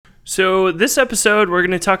So this episode, we're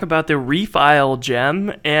going to talk about the Refile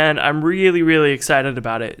gem, and I'm really, really excited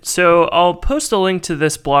about it. So I'll post a link to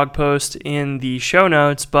this blog post in the show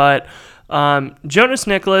notes, but Jonas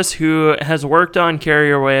Nicholas, who has worked on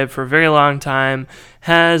Carrier Wave for a very long time,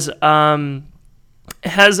 has had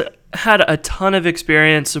a ton of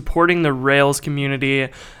experience supporting the Rails community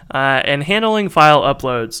and handling file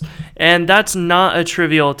uploads. And that's not a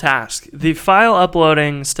trivial task. The file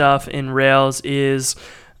uploading stuff in Rails is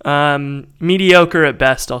mediocre at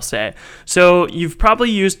best, I'll say. So you've probably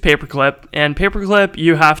used Paperclip, and Paperclip,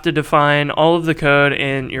 you have to define all of the code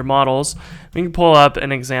in your models. We can pull up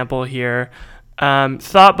an example here.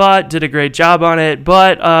 Thoughtbot did a great job on it,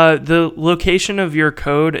 but the location of your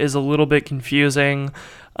code is a little bit confusing.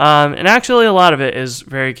 And actually, a lot of it is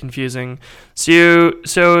very confusing. So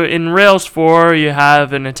in Rails 4, you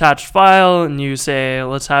have an attached file, and you say,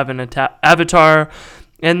 let's have an avatar,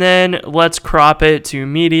 and then let's crop it to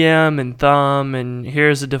medium and thumb, and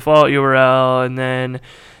here's the default URL, and then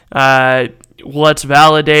let's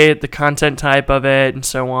validate the content type of it, and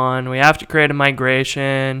so on. We have to create a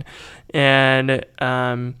migration, and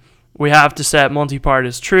we have to set multi-part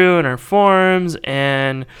as true in our forms,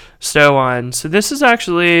 and so on. So this is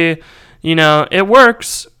actually, it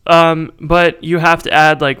works, but you have to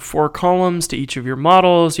add like 4 columns to each of your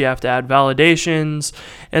models. You have to add validations.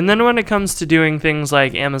 And then when it comes to doing things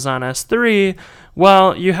like Amazon S3,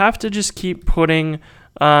 well, you have to just keep putting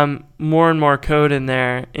more and more code in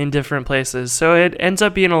there in different places. So it ends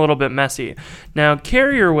up being a little bit messy. Now,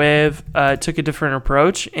 Carrier Wave took a different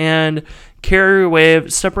approach, and Carrier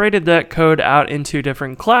Wave separated that code out into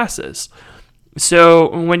different classes. So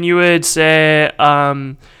when you would say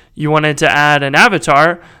you wanted to add an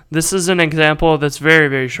avatar, this is an example that's very,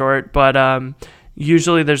 very short, but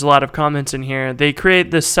usually there's a lot of comments in here. They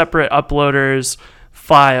create this separate uploaders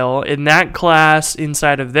file. In that class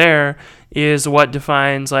inside of there is what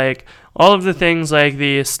defines like all of the things like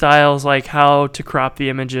the styles, like how to crop the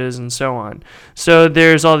images and so on. So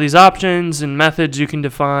there's all these options and methods you can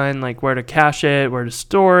define, like where to cache it, where to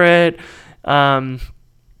store it,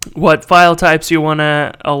 what file types you want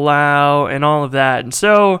to allow, and all of that. And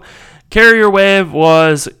so Carrier Wave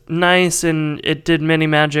was nice, and it did mini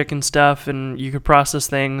magic and stuff, and you could process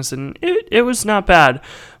things, and it was not bad.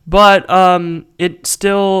 But it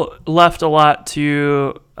still left a lot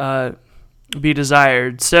to be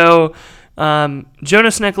desired. So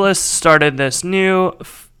Jonas Nicholas started this new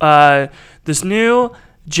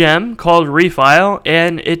gem called Refile,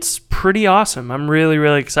 and it's pretty awesome. I'm really,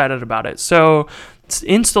 really excited about it. So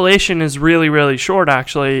installation is really, really short,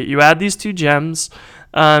 actually. You add these 2 gems,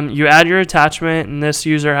 you add your attachment, and this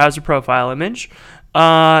user has a profile image.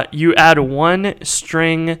 You add 1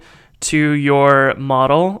 string to your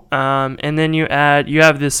model, and then you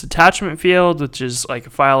have this attachment field, which is like a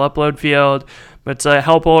file upload field, but it's a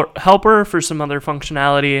helper for some other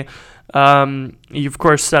functionality. You of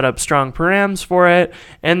course set up strong params for it,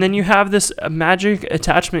 and then you have this magic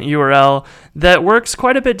attachment URL that works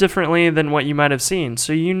quite a bit differently than what you might have seen.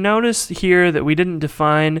 So you notice here that we didn't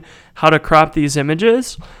define how to crop these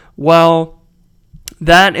images. Well,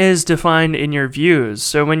 that is defined in your views.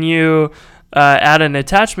 So when you add an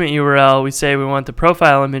attachment URL, we say we want the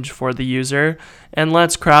profile image for the user, and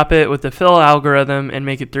let's crop it with the fill algorithm and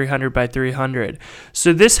make it 300 by 300.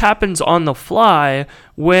 So this happens on the fly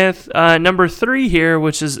with number 3 here,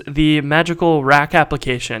 which is the magical rack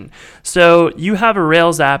application. So you have a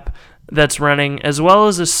Rails app that's running, as well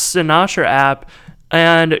as a Sinatra app,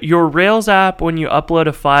 and your Rails app, when you upload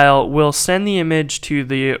a file, will send the image to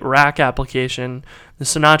the rack application, the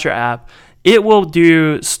Sinatra app. It will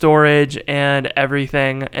do storage and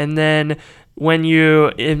everything, and then when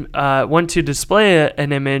you want to display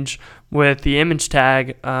an image with the image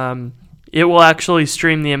tag, it will actually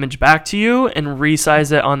stream the image back to you and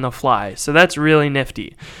resize it on the fly. So that's really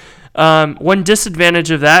nifty. One disadvantage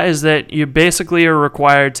of that is that you basically are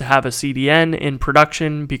required to have a CDN in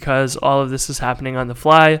production because all of this is happening on the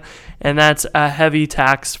fly, and that's a heavy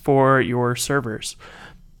tax for your servers.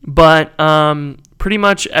 But pretty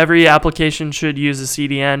much every application should use a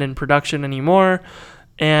CDN in production anymore,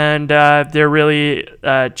 and they're really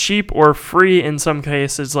cheap or free in some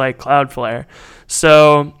cases, like Cloudflare.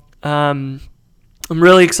 So I'm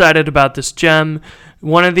really excited about this gem.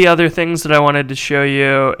 One of the other things that I wanted to show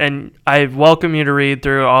you, and I welcome you to read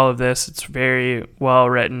through all of this, it's very well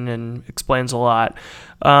written and explains a lot.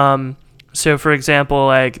 So for example,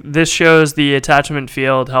 like this shows the attachment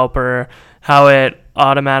field helper, how it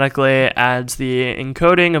automatically adds the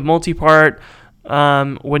encoding of multipart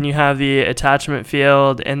when you have the attachment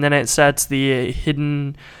field, and then it sets the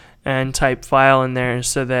hidden and type file in there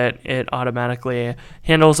so that it automatically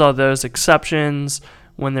handles all those exceptions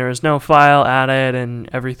when there is no file added and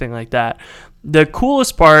everything like that. The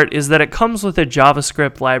coolest part is that it comes with a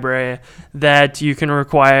JavaScript library that you can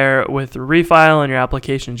require with Refile in your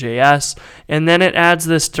application.js, and then it adds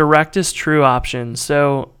this direct as true option.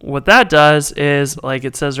 So what that does is, like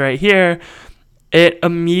it says right here, it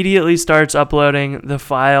immediately starts uploading the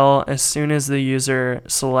file as soon as the user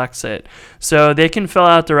selects it. So they can fill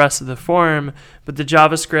out the rest of the form, but the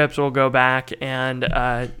JavaScript will go back and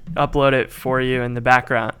upload it for you in the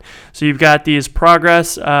background. So you've got these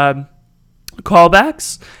progress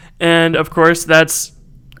callbacks, and of course that's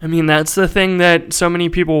the thing that so many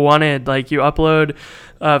people wanted. Like, you upload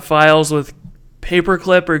files with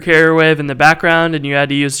paperclip or carrier wave in the background, and you had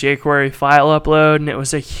to use jQuery file upload, and it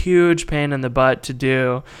was a huge pain in the butt to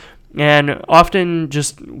do, and often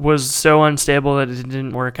just was so unstable that it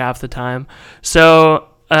didn't work half the time. So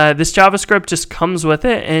this JavaScript just comes with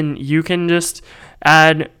it, and you can just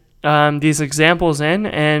add these examples in.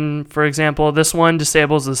 And for example, this one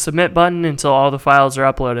disables the submit button until all the files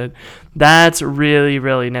are uploaded. That's really,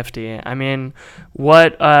 really nifty. I mean,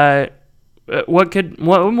 what more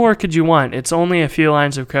could you want? It's only a few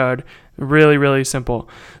lines of code. Really, really simple.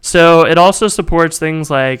 So it also supports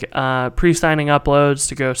things like pre-signing uploads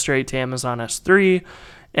to go straight to Amazon S3,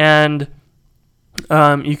 and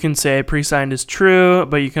you can say pre-signed is true,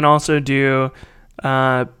 but you can also do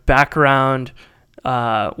background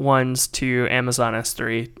ones to Amazon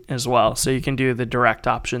S3 as well. So you can do the direct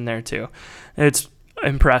option there too. It's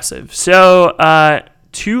impressive. So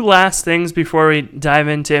two last things before we dive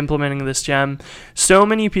into implementing this gem. So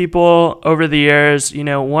many people over the years,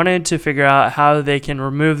 wanted to figure out how they can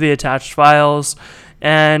remove the attached files,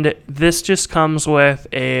 and this just comes with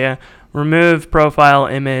a remove profile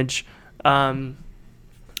image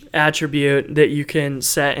attribute that you can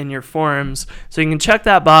set in your forms. So you can check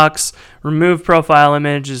that box. Remove profile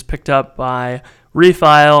image is picked up by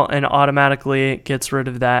Refile and automatically gets rid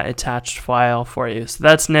of that attached file for you. So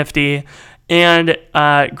that's nifty. And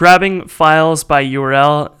grabbing files by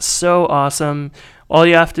URL, so awesome. All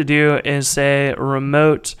you have to do is say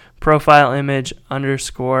remote profile image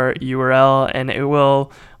underscore URL, and it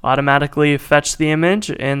will automatically fetch the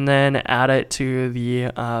image and then add it to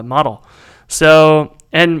the model. So,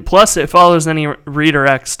 and plus it follows any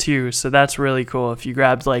redirects too, so that's really cool. If you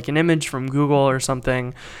grabbed like an image from Google or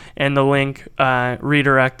something and the link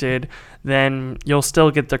redirected, then you'll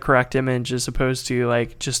still get the correct image as opposed to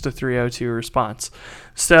like just a 302 response.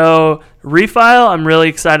 So Refile, I'm really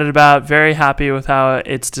excited about, very happy with how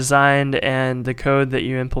it's designed and the code that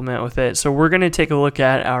you implement with it. So we're going to take a look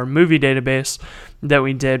at our movie database that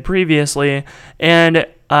we did previously. And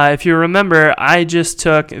if you remember, I just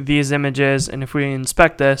took these images, and if we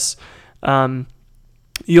inspect this,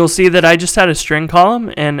 you'll see that I just had a string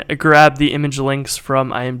column and grabbed the image links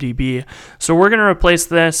from IMDb. So we're going to replace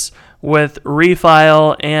this with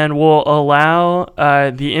Refile, and we'll allow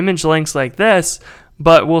the image links like this,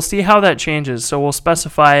 but we'll see how that changes. So we'll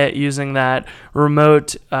specify it using that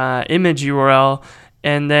remote image URL,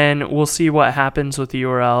 and then we'll see what happens with the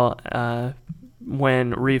URL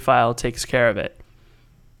when Refile takes care of it.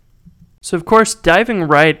 So of course, diving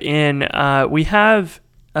right in, we have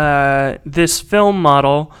this film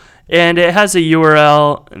model, and it has a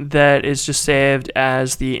URL that is just saved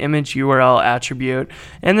as the image URL attribute.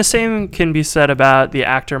 And the same can be said about the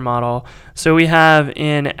actor model. So we have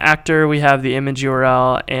in actor, we have the image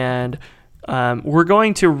URL, and we're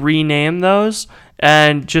going to rename those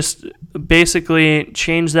and just basically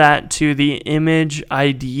change that to the image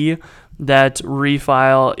ID that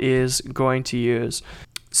Refile is going to use.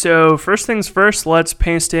 So first things first, let's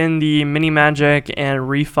paste in the mini magic and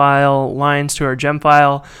Refile lines to our gem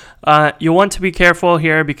file. You'll want to be careful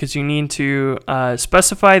here because you need to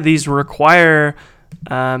specify these require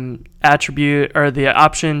attribute or the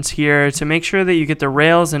options here to make sure that you get the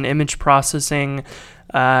Rails and image processing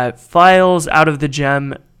files out of the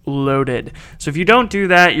gem loaded. So if you don't do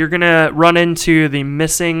that, you're going to run into the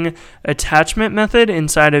missing attachment method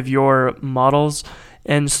inside of your models.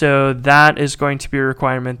 And so that is going to be a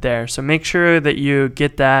requirement there. So make sure that you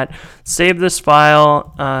get that. Save this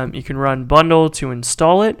file. You can run bundle to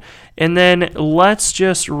install it. And then let's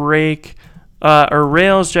just rake or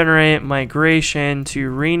Rails generate migration to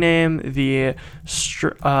rename the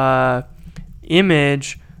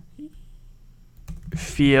image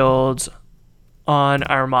fields on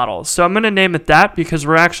our models. So I'm going to name it that because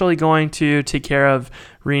we're actually going to take care of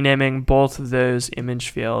renaming both of those image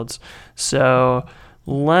fields. So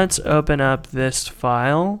let's open up this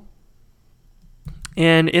file,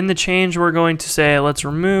 and in the change we're going to say let's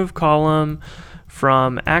remove column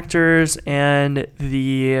from actors, and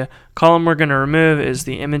the column we're going to remove is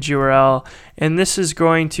the image URL, and this is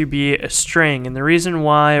going to be a string. And the reason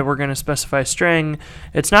why we're going to specify string,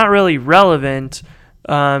 it's not really relevant,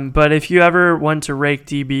 but if you ever want to rake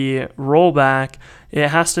DB rollback, it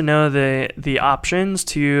has to know the options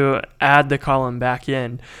to add the column back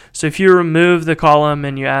in. So if you remove the column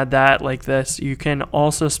and you add that like this, you can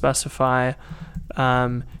also specify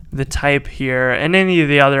the type here and any of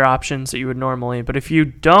the other options that you would normally. But if you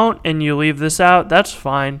don't and you leave this out, that's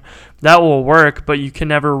fine. That will work, but you can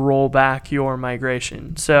never roll back your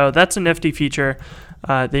migration. So that's a nifty feature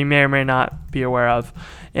that you may or may not be aware of.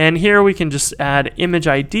 And here we can just add image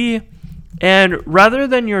ID, and rather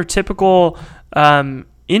than your typical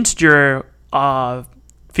integer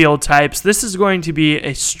field types, this is going to be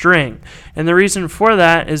a string. And the reason for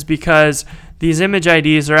that is because these image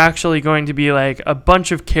IDs are actually going to be like a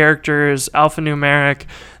bunch of characters, alphanumeric,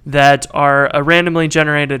 that are a randomly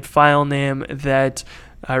generated file name that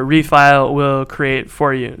Refile will create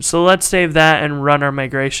for you. So let's save that and run our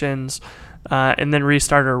migrations and then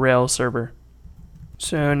restart our Rails server.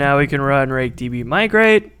 So now we can run rakedb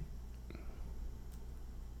migrate.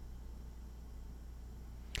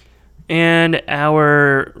 And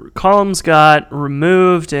our columns got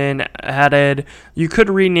removed and added. You could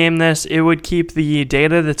rename this. It would keep the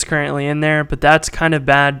data that's currently in there, but that's kind of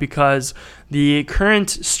bad because the current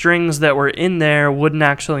strings that were in there wouldn't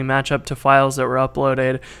actually match up to files that were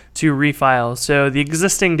uploaded to Refile. So the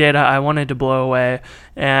existing data I wanted to blow away,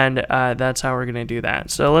 and that's how we're going to do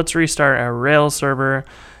that. So let's restart our Rails server.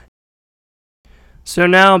 So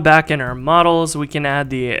now back in our models, we can add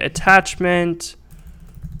the attachment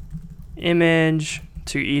image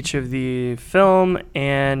to each of the film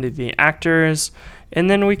and the actors,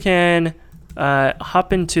 and then we can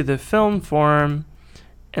hop into the film form,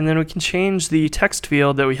 and then we can change the text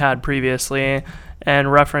field that we had previously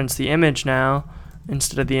and reference the image now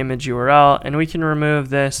instead of the image URL, and we can remove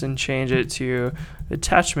this and change it to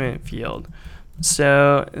attachment field.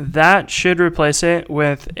 So that should replace it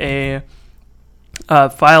with a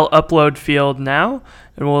file upload field now,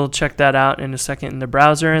 and we'll check that out in a second in the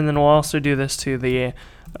browser, and then we'll also do this to the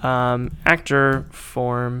actor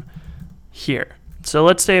form here. So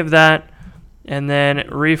let's save that and then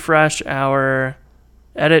refresh our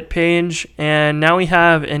edit page, and now we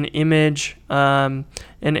have an image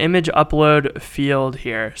upload field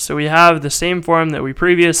here. So we have the same form that we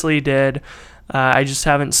previously did. I just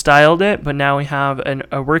haven't styled it, but now we have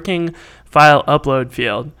a working file upload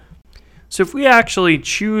field. So if we actually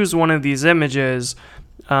choose one of these images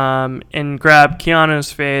and grab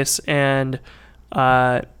Keanu's face and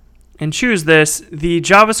choose this, the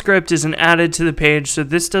JavaScript isn't added to the page, so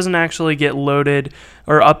this doesn't actually get loaded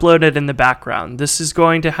or uploaded in the background. This is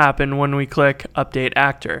going to happen when we click Update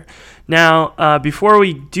Actor. Now, before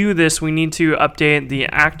we do this, we need to update the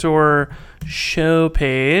actor show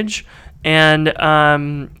page,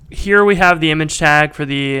 and here we have the image tag for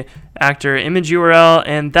the actor image URL,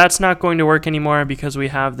 and that's not going to work anymore because we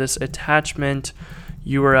have this attachment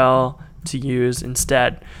URL to use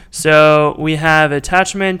instead. So we have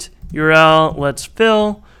attachment URL, let's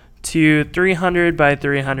fill to 300 by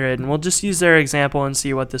 300, and we'll just use their example and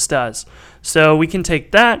see what this does. So we can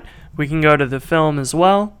take that, we can go to the film as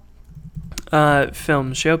well,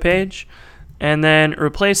 film show page, and then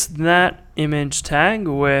replace that image tag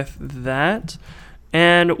with that,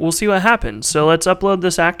 and we'll see what happens. So let's upload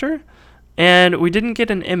this actor, and we didn't get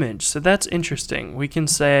an image, so that's interesting. We can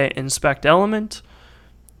say inspect element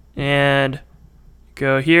and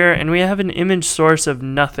go here, and we have an image source of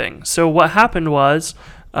nothing. So what happened was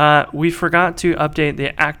we forgot to update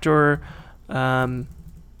the actor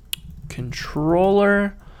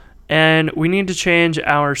controller, and we need to change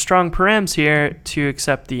our strong params here to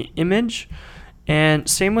accept the image, and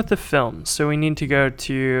same with the film. So we need to go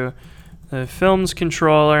to the films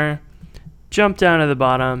controller, jump down to the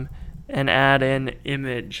bottom, and add an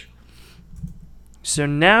image. So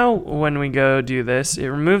now when we go do this, it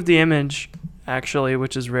removed the image actually,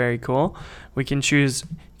 which is very cool. We can choose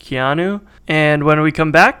Keanu, and when we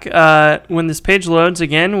come back, when this page loads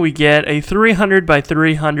again, we get a 300 by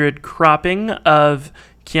 300 cropping of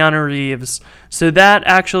Keanu Reeves. So that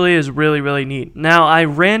actually is really, really neat. Now, I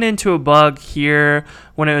ran into a bug here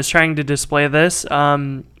when I was trying to display this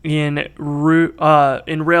in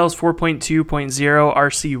Rails 4.2.0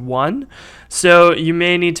 RC1. So you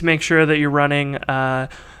may need to make sure that you're running a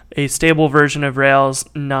stable version of Rails,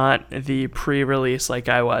 not the pre-release like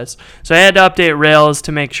I was. So I had to update Rails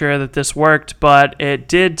to make sure that this worked, but it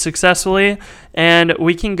did successfully. And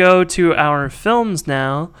we can go to our films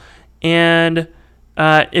now, and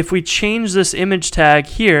if we change this image tag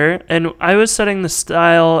here, and I was setting the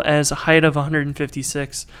style as a height of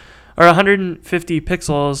 156 or 150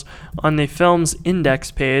 pixels on the film's index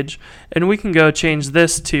page, and we can go change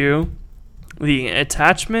this to the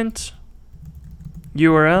attachment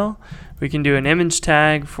URL. We can do an image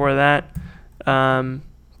tag for that.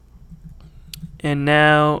 And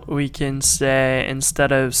now we can say,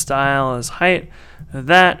 instead of style as height,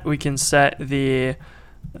 that we can set the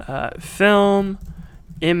film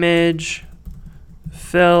image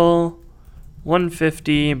fill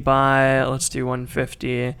 150 by, let's do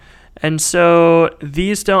 150. And so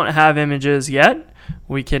these don't have images yet.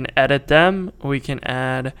 We can edit them. We can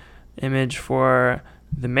add image for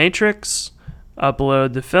the matrix,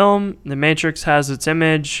 upload the film. The matrix has its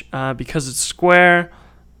image. Because it's square,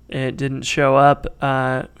 it didn't show up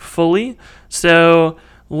fully. So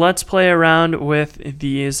let's play around with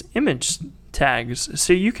these image tags.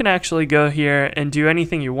 So you can actually go here and do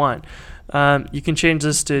anything you want. You can change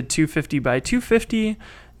this to 250 by 250.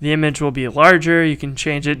 The image will be larger. You can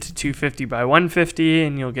change it to 250 by 150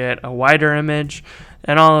 and you'll get a wider image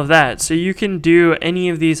and all of that. So you can do any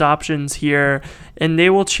of these options here and they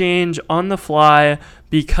will change on the fly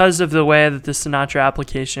because of the way that the Sinatra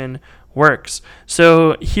application works.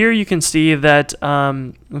 So here you can see that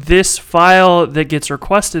this file that gets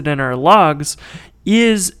requested in our logs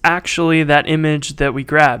is actually that image that we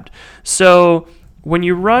grabbed. So when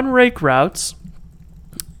you run rake routes,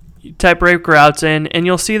 you type rake routes in, and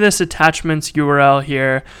you'll see this attachments URL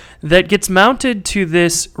here that gets mounted to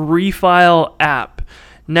this Refile app.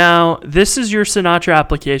 Now, this is your Sinatra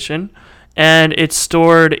application, and it's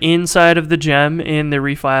stored inside of the gem in the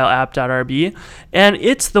Refile app.rb, and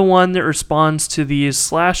it's the one that responds to these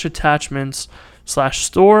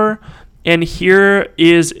 /attachments/store, and here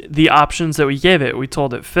is the options that we gave it. We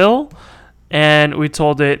told it fill, and we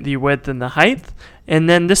told it the width and the height. And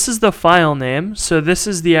then this is the file name. So this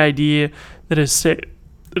is the ID that is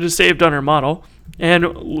saved on our model.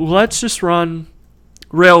 And let's just run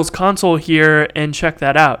Rails console here and check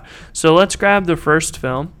that out. So let's grab the first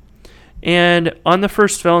film. And on the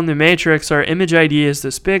first film, the matrix, our image ID is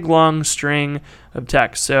this big long string of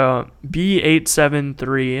text. So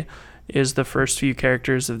B873 is the first few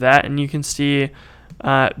characters of that. And you can see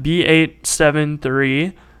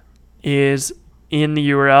B873 is in the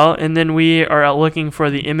URL, and then we are looking for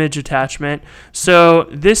the image attachment. So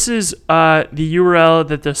this is the URL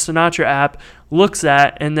that the Sinatra app looks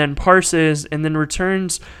at and then parses and then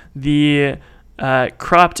returns the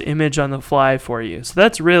cropped image on the fly for you. So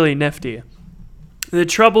that's really nifty. The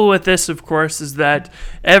trouble with this, of course, is that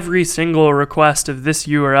every single request of this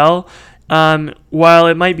URL, while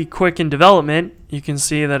it might be quick in development, you can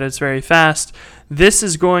see that it's very fast. This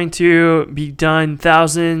is going to be done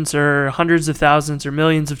thousands or hundreds of thousands or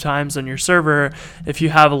millions of times on your server if you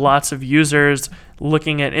have lots of users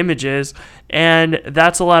looking at images, and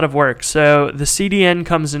that's a lot of work. So the CDN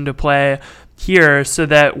comes into play here so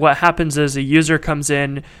that what happens is a user comes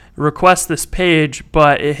in, requests this page,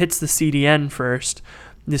 but it hits the CDN first.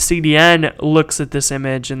 The CDN looks at this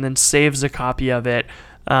image and then saves a copy of it.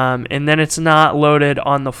 And then it's not loaded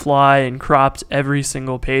on the fly and cropped every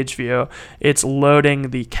single page view. It's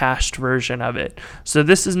loading the cached version of it. So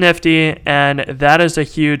this is nifty, and that is a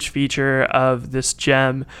huge feature of this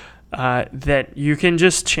gem, that you can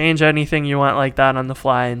just change anything you want like that on the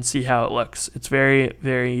fly and see how it looks. It's very,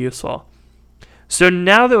 very useful. So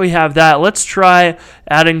now that we have that, let's try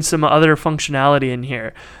adding some other functionality in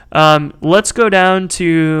here. Let's go down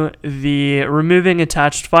to the removing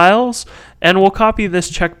attached files, and we'll copy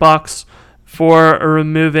this checkbox for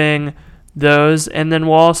removing those, and then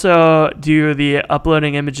we'll also do the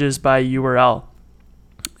uploading images by URL.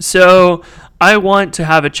 So I want to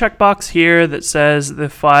have a checkbox here that says the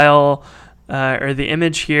file or the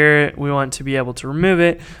image here, we want to be able to remove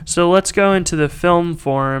it. So let's go into the film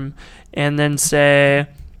form and then say,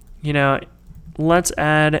 let's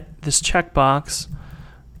add this checkbox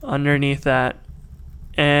underneath that,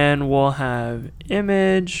 and we'll have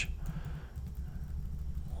image.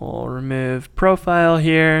 We'll remove profile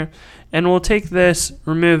here, and we'll take this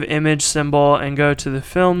remove image symbol and go to the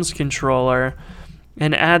films controller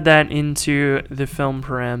and add that into the film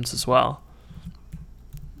params as well.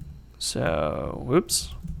 So,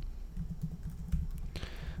 whoops.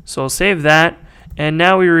 So we'll save that. And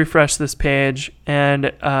now we refresh this page,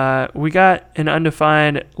 and we got an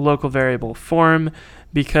undefined local variable form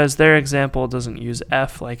because their example doesn't use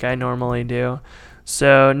f like I normally do.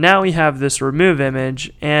 So now we have this remove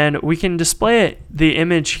image, and we can display the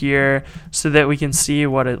image here so that we can see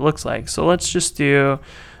what it looks like. So let's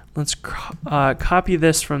copy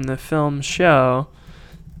this from the film show,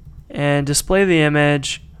 and display the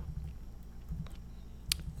image.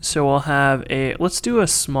 So we'll have let's do a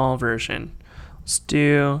small version. Let's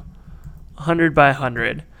do 100 by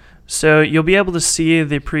 100. So you'll be able to see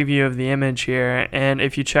the preview of the image here, and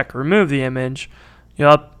if you check remove the image,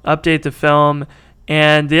 you'll update the film,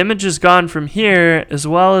 and the image is gone from here as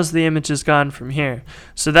well as the image is gone from here.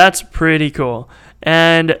 So that's pretty cool.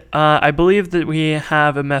 And I believe that we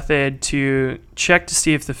have a method to check to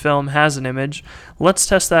see if the film has an image. Let's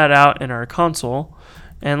test that out in our console.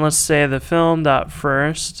 And let's say the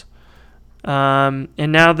film.first. And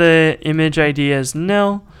now the image ID is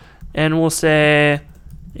nil. And we'll say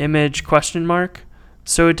image question mark.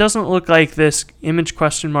 So it doesn't look like this image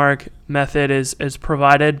question mark method is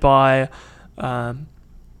provided by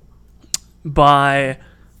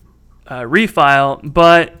Refile,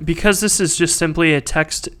 but because this is just simply a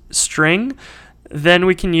text string, then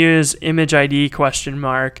we can use image ID question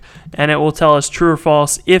mark, and it will tell us true or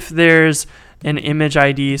false if there's an image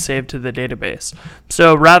ID saved to the database.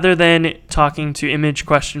 So rather than talking to image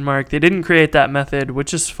question mark, they didn't create that method,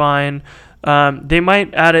 which is fine. They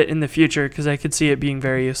might add it in the future because I could see it being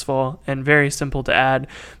very useful and very simple to add.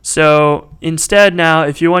 So instead now,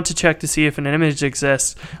 if you want to check to see if an image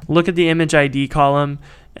exists, look at the image ID column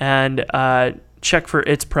and check for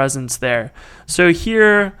its presence there. So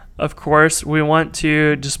here, of course, we want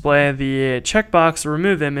to display the checkbox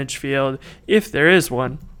remove image field if there is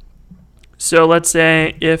one. So let's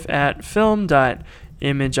say if at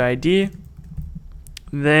film.imageID,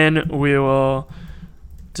 then we will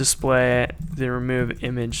display the remove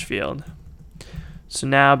image field. So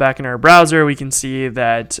now back in our browser, we can see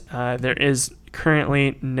that there is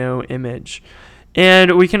currently no image.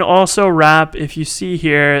 And we can also wrap, if you see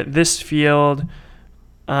here, this field,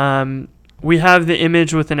 we have the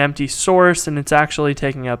image with an empty source, and it's actually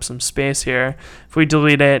taking up some space here. If we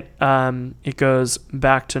delete it, it goes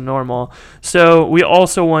back to normal. So we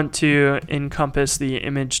also want to encompass the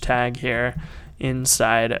image tag here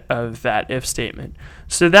inside of that if statement.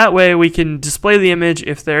 So that way we can display the image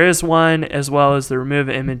if there is one, as well as the remove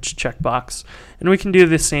image checkbox. And we can do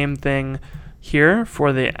the same thing here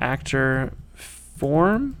for the actor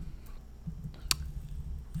form.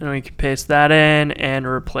 And we can paste that in and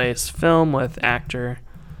replace film with actor.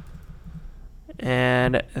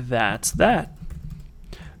 And that's that.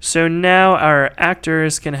 So now our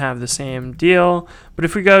actors can have the same deal. But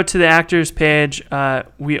if we go to the actors page,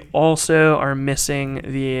 we also are missing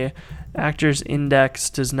the actors index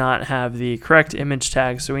does not have the correct image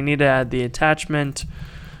tag. So we need to add the attachment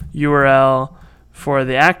URL for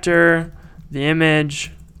the actor, the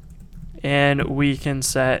image, and we can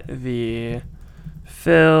set the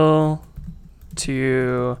fill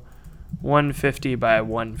to 150 by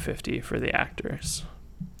 150 for the actors.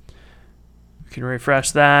 We can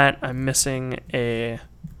refresh that. I'm missing a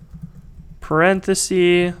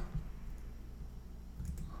parenthesis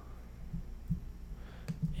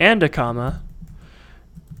and a comma.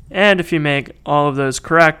 And if you make all of those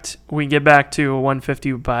correct, we get back to a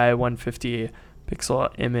 150 by 150 pixel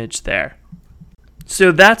image there.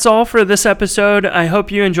 So that's all for this episode. I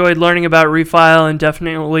hope you enjoyed learning about Refile and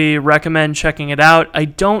definitely recommend checking it out. I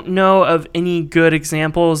don't know of any good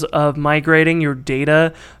examples of migrating your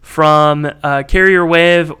data from Carrier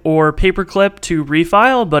Wave or Paperclip to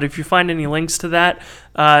Refile, but if you find any links to that,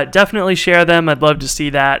 definitely share them. I'd love to see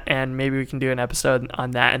that, and maybe we can do an episode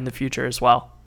on that in the future as well.